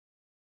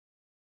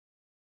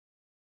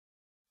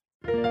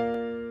She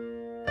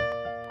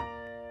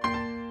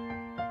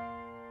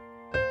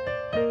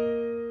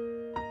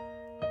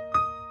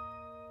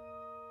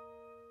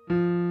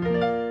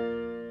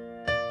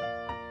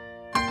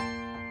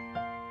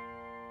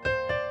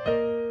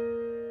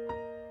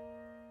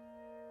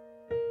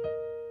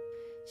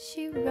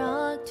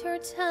rocked her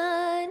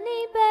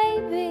tiny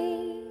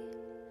baby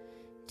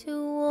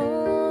to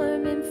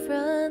warm him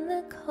from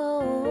the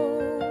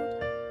cold.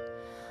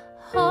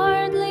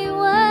 Hardly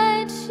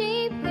what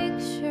she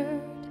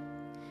pictured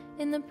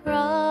in the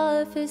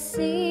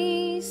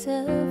prophecies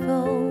of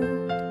old.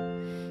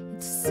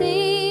 It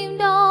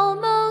seemed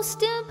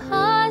almost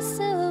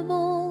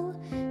impossible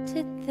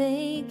to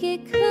think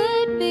it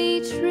could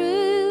be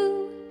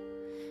true.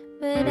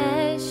 But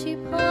as she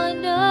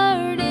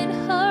pondered in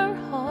her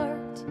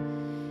heart,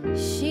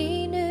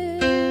 she knew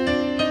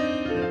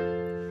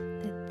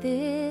that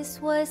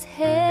this was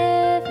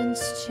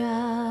heaven's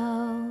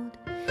child.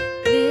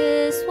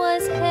 This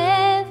was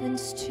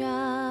heaven's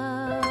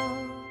child.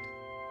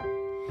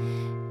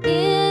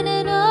 In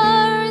an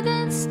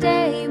earthen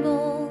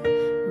stable,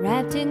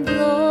 wrapped in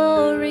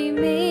glory,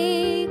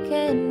 meek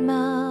and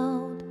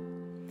mild,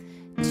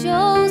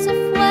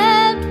 Joseph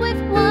wept with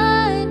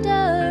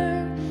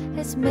wonder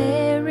as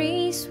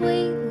Mary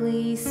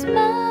sweetly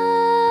smiled,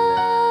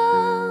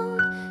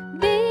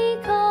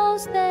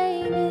 because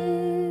they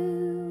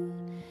knew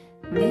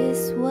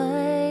this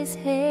was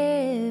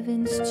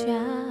heaven's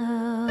child.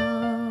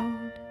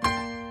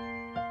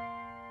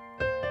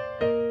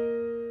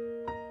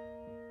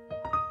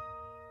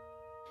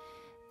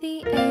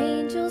 The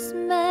angels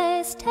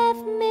must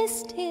have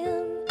missed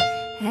him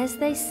as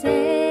they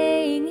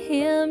sang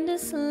him to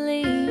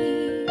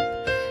sleep,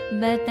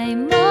 but they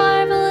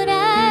marveled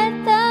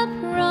at the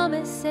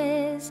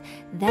promises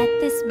that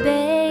this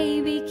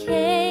baby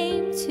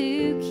came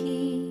to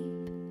keep.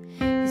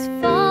 His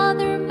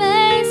father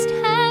must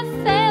have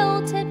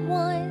felt at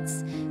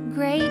once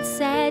great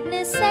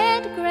sadness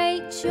and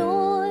great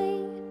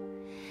joy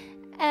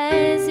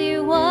as he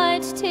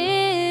watched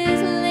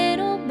his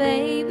little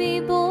baby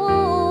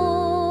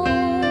boy,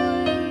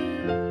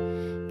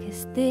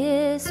 'cause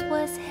this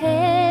was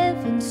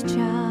heaven's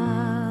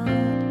child.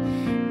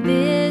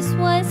 This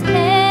was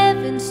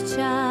heaven's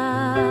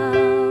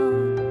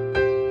child.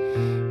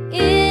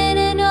 In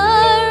an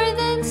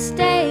earthen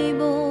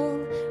stable,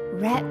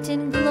 wrapped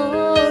in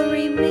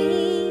glory,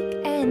 meek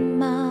and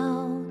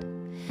mild,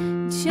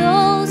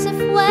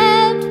 Joseph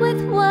wept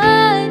with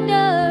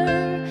wonder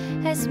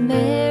as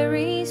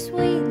Mary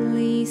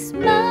sweetly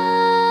smiled,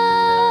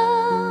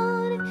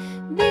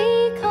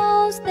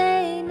 because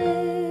they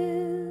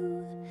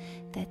knew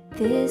that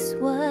this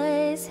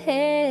was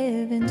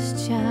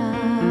heaven's child.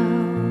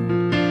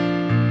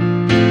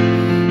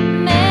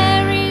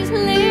 Mary's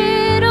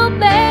little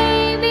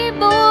baby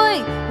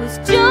boy was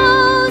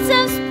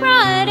Joseph's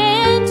pride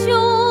and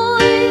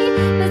joy,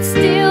 but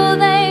still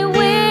they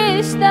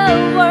wished the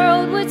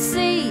world would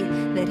see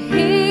that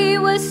he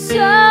was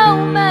so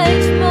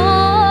much more.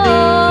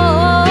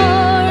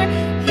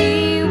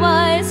 He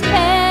was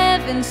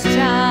heaven's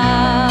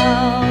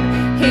child.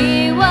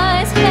 He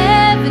was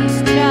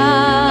heaven's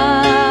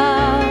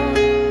child.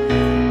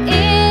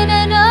 In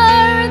an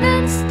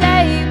earthen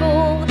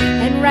stable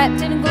and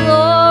wrapped in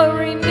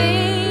glory,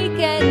 meek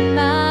and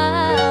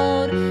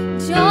mild,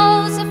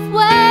 Joseph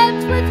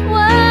wept with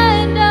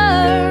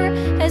wonder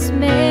as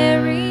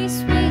Mary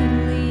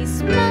sweetly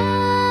smiled,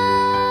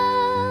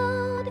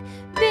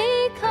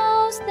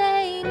 because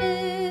they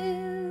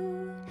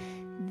knew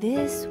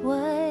this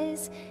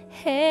was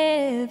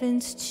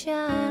heaven's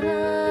child.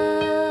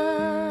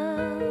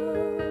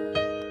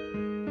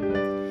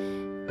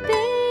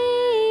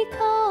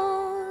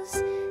 Because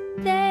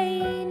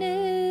they knew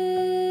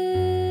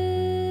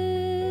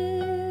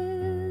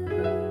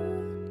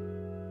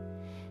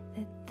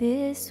that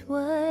this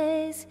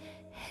was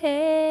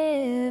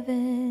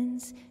heaven.